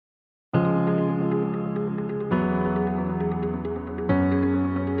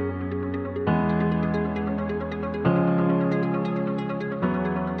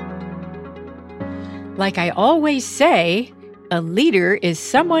Like I always say, a leader is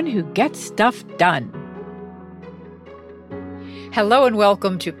someone who gets stuff done. Hello and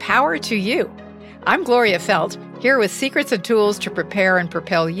welcome to Power to You. I'm Gloria Felt, here with secrets and tools to prepare and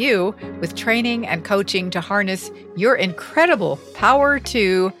propel you with training and coaching to harness your incredible power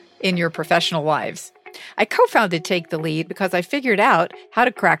to in your professional lives. I co-founded Take the Lead because I figured out how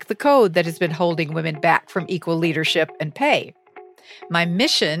to crack the code that has been holding women back from equal leadership and pay. My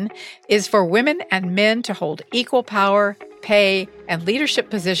mission is for women and men to hold equal power, pay, and leadership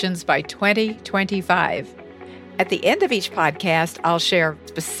positions by 2025. At the end of each podcast, I'll share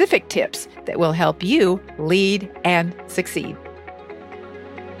specific tips that will help you lead and succeed.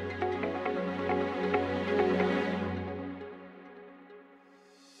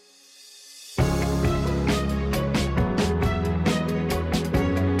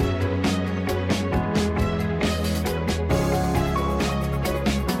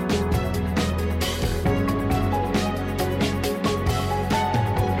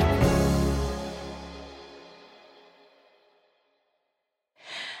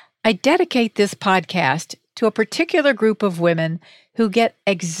 I dedicate this podcast to a particular group of women who get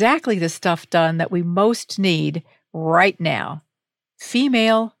exactly the stuff done that we most need right now: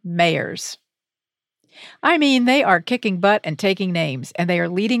 female mayors. I mean, they are kicking butt and taking names, and they are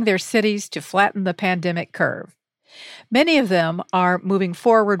leading their cities to flatten the pandemic curve. Many of them are moving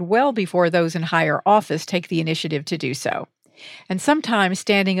forward well before those in higher office take the initiative to do so, and sometimes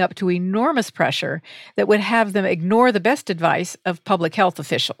standing up to enormous pressure that would have them ignore the best advice of public health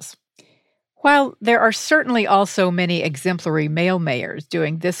officials. While there are certainly also many exemplary male mayors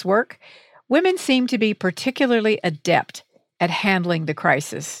doing this work, women seem to be particularly adept at handling the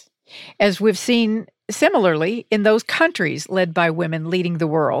crisis, as we've seen similarly in those countries led by women leading the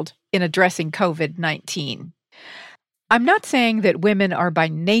world in addressing COVID-19. I'm not saying that women are by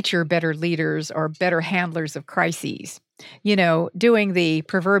nature better leaders or better handlers of crises. Doing the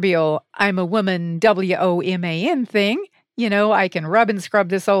proverbial I'm a woman, WOMAN thing. I can rub and scrub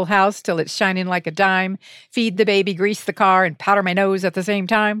this old house till it's shining like a dime, feed the baby, grease the car, and powder my nose at the same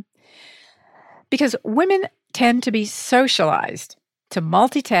time. Because women tend to be socialized to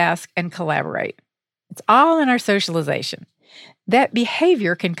multitask and collaborate. It's all in our socialization. That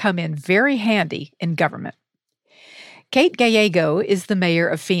behavior can come in very handy in government. Kate Gallego is the mayor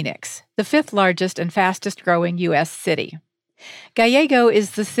of Phoenix, the fifth largest and fastest growing U.S. city. Gallego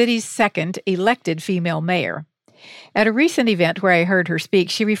is the city's second elected female mayor. At a recent event where I heard her speak,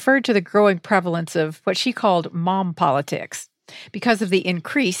 she referred to the growing prevalence of what she called mom politics because of the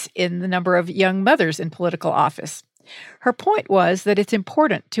increase in the number of young mothers in political office. Her point was that it's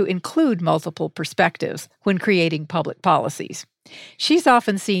important to include multiple perspectives when creating public policies. She's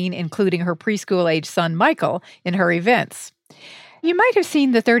often seen including her preschool-age son, Michael, in her events. You might have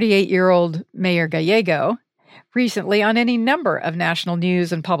seen the 38-year-old Mayor Gallego recently on any number of national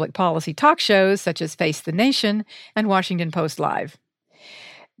news and public policy talk shows such as Face the Nation and Washington Post Live.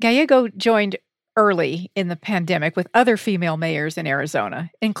 Gallego joined early in the pandemic with other female mayors in Arizona,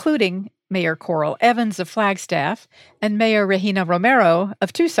 including Mayor Coral Evans of Flagstaff and Mayor Regina Romero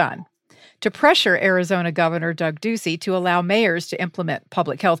of Tucson, to pressure Arizona Governor Doug Ducey to allow mayors to implement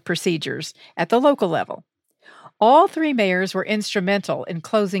public health procedures at the local level. All three mayors were instrumental in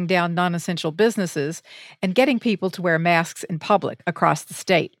closing down non-essential businesses and getting people to wear masks in public across the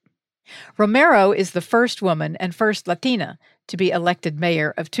state. Romero is the first woman and first Latina to be elected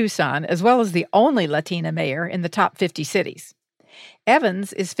mayor of Tucson, as well as the only Latina mayor in the top 50 cities.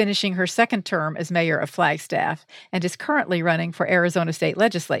 Evans is finishing her second term as mayor of Flagstaff and is currently running for Arizona State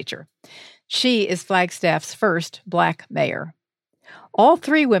Legislature. She is Flagstaff's first Black mayor. All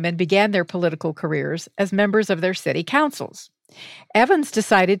three women began their political careers as members of their city councils. Evans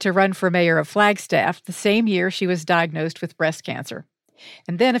decided to run for mayor of Flagstaff the same year she was diagnosed with breast cancer.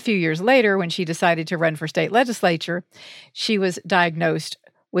 And then a few years later, when she decided to run for state legislature, she was diagnosed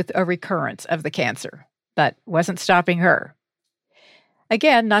with a recurrence of the cancer, but wasn't stopping her.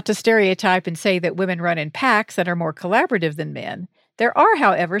 Again, not to stereotype and say that women run in packs and are more collaborative than men. There are,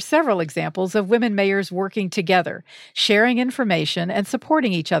 however, several examples of women mayors working together, sharing information, and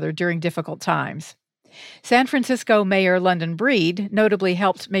supporting each other during difficult times. San Francisco Mayor London Breed notably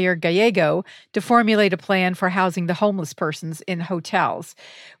helped Mayor Gallego to formulate a plan for housing the homeless persons in hotels,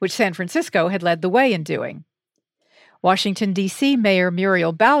 which San Francisco had led the way in doing. Washington, D.C. Mayor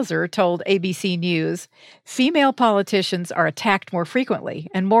Muriel Bowser told ABC News, "Female politicians are attacked more frequently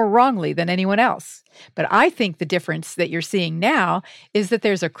and more wrongly than anyone else. But I think the difference that you're seeing now is that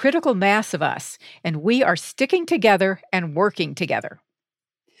there's a critical mass of us, and we are sticking together and working together."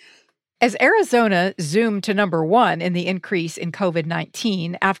 As Arizona zoomed to number one in the increase in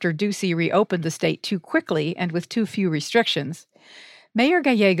COVID-19 after Ducey reopened the state too quickly and with too few restrictions, Mayor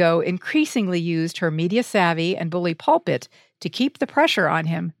Gallego increasingly used her media savvy and bully pulpit to keep the pressure on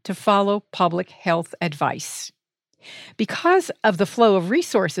him to follow public health advice. Because of the flow of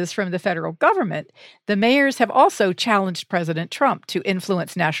resources from the federal government, the mayors have also challenged President Trump to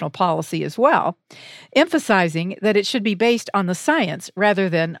influence national policy as well, emphasizing that it should be based on the science rather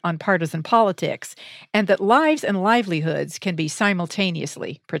than on partisan politics, and that lives and livelihoods can be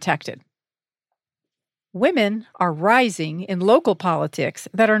simultaneously protected. Women are rising in local politics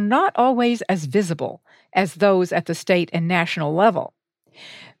that are not always as visible as those at the state and national level.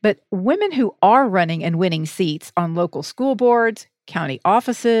 But women who are running and winning seats on local school boards, county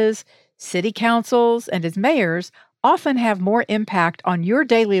offices, city councils, and as mayors often have more impact on your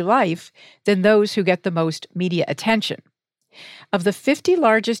daily life than those who get the most media attention. Of the 50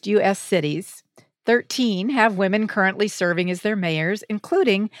 largest U.S. cities, 13 have women currently serving as their mayors,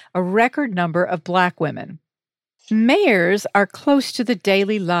 including a record number of Black women. Mayors are close to the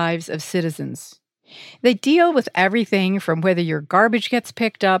daily lives of citizens. They deal with everything from whether your garbage gets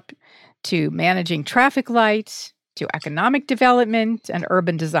picked up, to managing traffic lights, to economic development and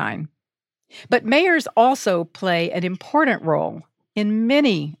urban design. But mayors also play an important role in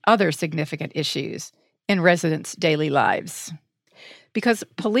many other significant issues in residents' daily lives. Because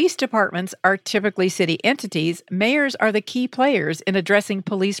police departments are typically city entities, mayors are the key players in addressing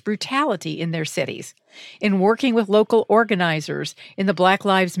police brutality in their cities, in working with local organizers in the Black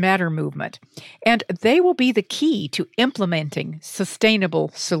Lives Matter movement, and they will be the key to implementing sustainable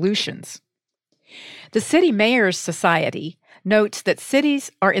solutions. The City Mayors Society notes that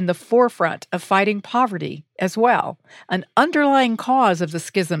cities are in the forefront of fighting poverty as well, an underlying cause of the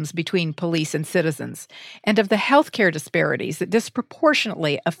schisms between police and citizens, and of the healthcare disparities that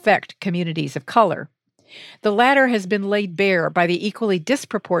disproportionately affect communities of color. The latter has been laid bare by the equally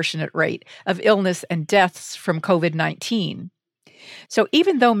disproportionate rate of illness and deaths from COVID-19. So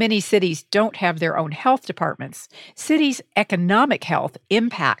even though many cities don't have their own health departments, cities' economic health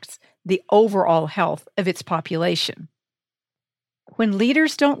impacts the overall health of its population. When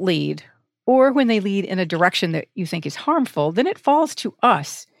leaders don't lead, or when they lead in a direction that you think is harmful, then it falls to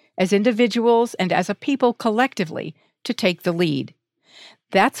us as individuals and as a people collectively to take the lead.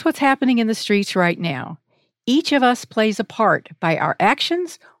 That's what's happening in the streets right now. Each of us plays a part by our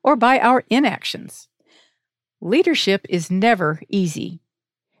actions or by our inactions. Leadership is never easy,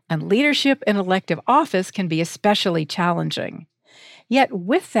 and leadership in elective office can be especially challenging. Yet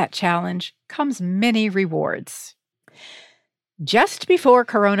with that challenge comes many rewards. Just before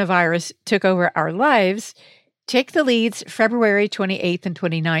coronavirus took over our lives, Take the Lead's February 28th and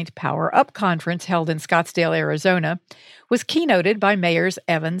 29th Power Up conference held in Scottsdale, Arizona, was keynoted by Mayors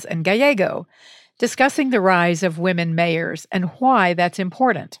Evans and Gallego, discussing the rise of women mayors and why that's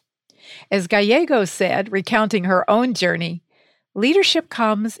important. As Gallego said, recounting her own journey, leadership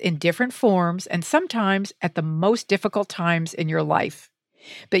comes in different forms and sometimes at the most difficult times in your life.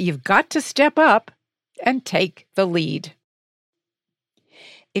 But you've got to step up and take the lead.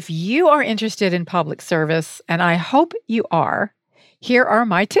 If you are interested in public service, and I hope you are, here are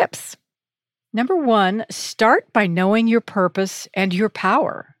my tips. Number 1, start by knowing your purpose and your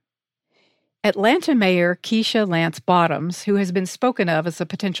power. Atlanta Mayor Keisha Lance Bottoms, who has been spoken of as a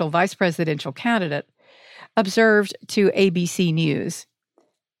potential vice presidential candidate, observed to ABC News,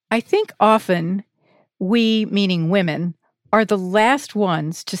 "I think often we, meaning women, are the last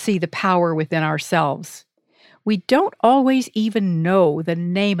ones to see the power within ourselves. We don't always even know the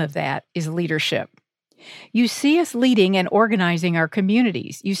name of that is leadership. You see us leading and organizing our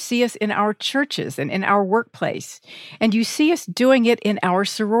communities. You see us in our churches and in our workplace. And you see us doing it in our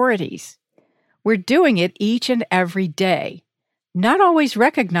sororities. We're doing it each and every day, not always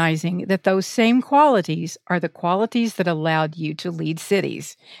recognizing that those same qualities are the qualities that allowed you to lead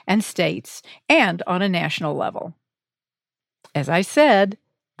cities and states and on a national level. As I said,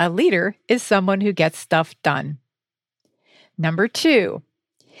 a leader is someone who gets stuff done." Number 2,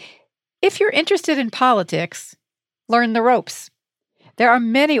 if you're interested in politics, learn the ropes. There are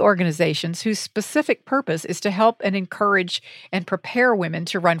many organizations whose specific purpose is to help and encourage and prepare women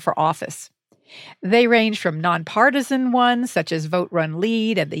to run for office. They range from nonpartisan ones, such as Vote Run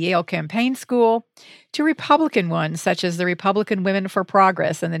Lead and the Yale Campaign School, to Republican ones, such as the Republican Women for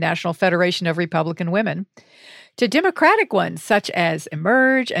Progress and the National Federation of Republican Women, to Democratic ones, such as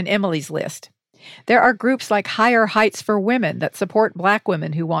Emerge and Emily's List. There are groups like Higher Heights for Women that support Black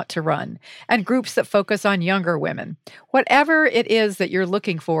women who want to run, and groups that focus on younger women. Whatever it is that you're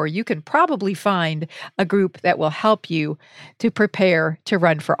looking for, you can probably find a group that will help you to prepare to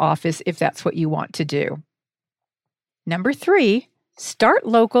run for office if that's what you want to do. Number 3, start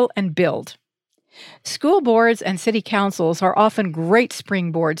local and build. School boards and city councils are often great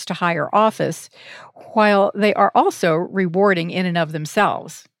springboards to higher office, while they are also rewarding in and of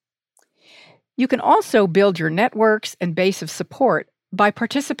themselves. You can also build your networks and base of support by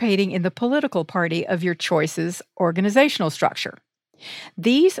participating in the political party of your choice's organizational structure.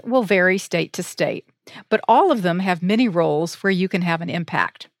 These will vary state to state, but all of them have many roles where you can have an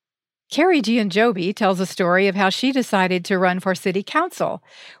impact. Carrie Gianjobi tells a story of how she decided to run for city council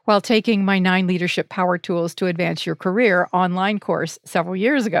while taking my 9 Leadership Power Tools to Advance Your Career online course several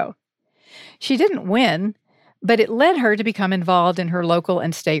years ago. She didn't win, but it led her to become involved in her local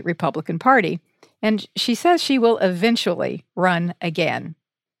and state Republican Party, and she says she will eventually run again.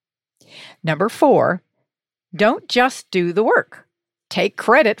 Number 4, don't just do the work. Take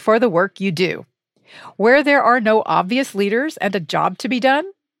credit for the work you do. Where there are no obvious leaders and a job to be done,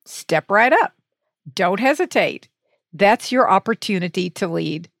 step right up. Don't hesitate. That's your opportunity to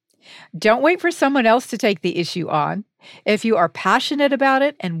lead. Don't wait for someone else to take the issue on. If you are passionate about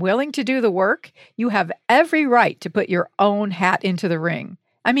it and willing to do the work, you have every right to put your own hat into the ring.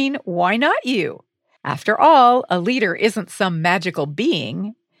 I mean, why not you? After all, a leader isn't some magical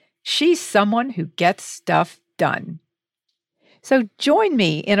being. She's someone who gets stuff done. So join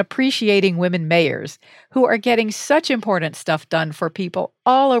me in appreciating women mayors who are getting such important stuff done for people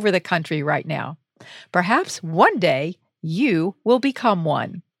all over the country right now. Perhaps one day you will become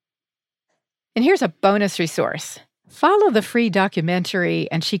one. And here's a bonus resource. Follow the free documentary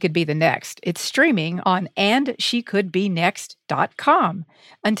And She Could Be the Next. It's streaming on andsheCouldBeNext.com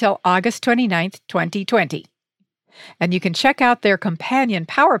until August 29th, 2020. And you can check out their companion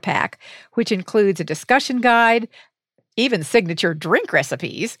Power Pack, which includes a discussion guide, even signature drink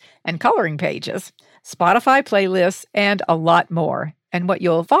recipes and coloring pages, Spotify playlists, and a lot more. And what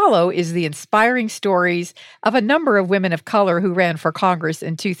you'll follow is the inspiring stories of a number of women of color who ran for Congress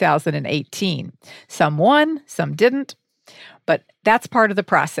in 2018. Some won, some didn't, but that's part of the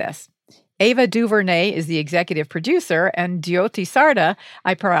process. Ava DuVernay is the executive producer, and Jyoti Sarda,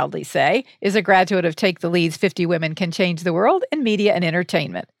 I proudly say, is a graduate of Take the Lead's 50 Women Can Change the World in Media and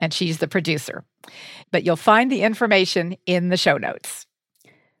Entertainment, and she's the producer. But you'll find the information in the show notes.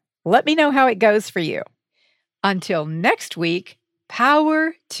 Let me know how it goes for you. Until next week,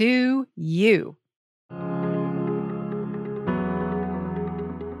 power to you.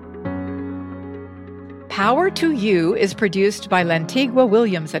 Power to You is produced by Lantigua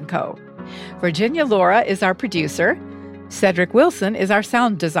Williams & Co. Virginia Laura is our producer. Cedric Wilson is our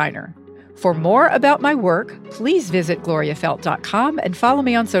sound designer. For more about my work, please visit gloriafelt.com and follow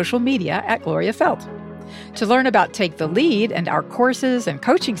me on social media at Gloria Felt. To learn about Take the Lead and our courses and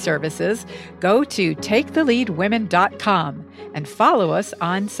coaching services, go to taketheleadwomen.com and follow us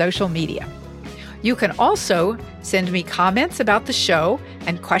on social media. You can also send me comments about the show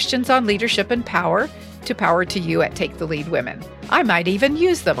and questions on leadership and power to Power to You at Take the Lead Women. I might even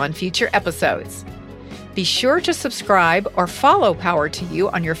use them on future episodes. Be sure to subscribe or follow Power to You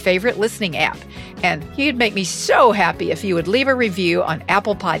on your favorite listening app. And you'd make me so happy if you would leave a review on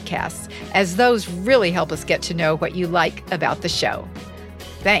Apple Podcasts, as those really help us get to know what you like about the show.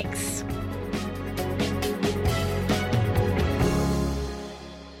 Thanks.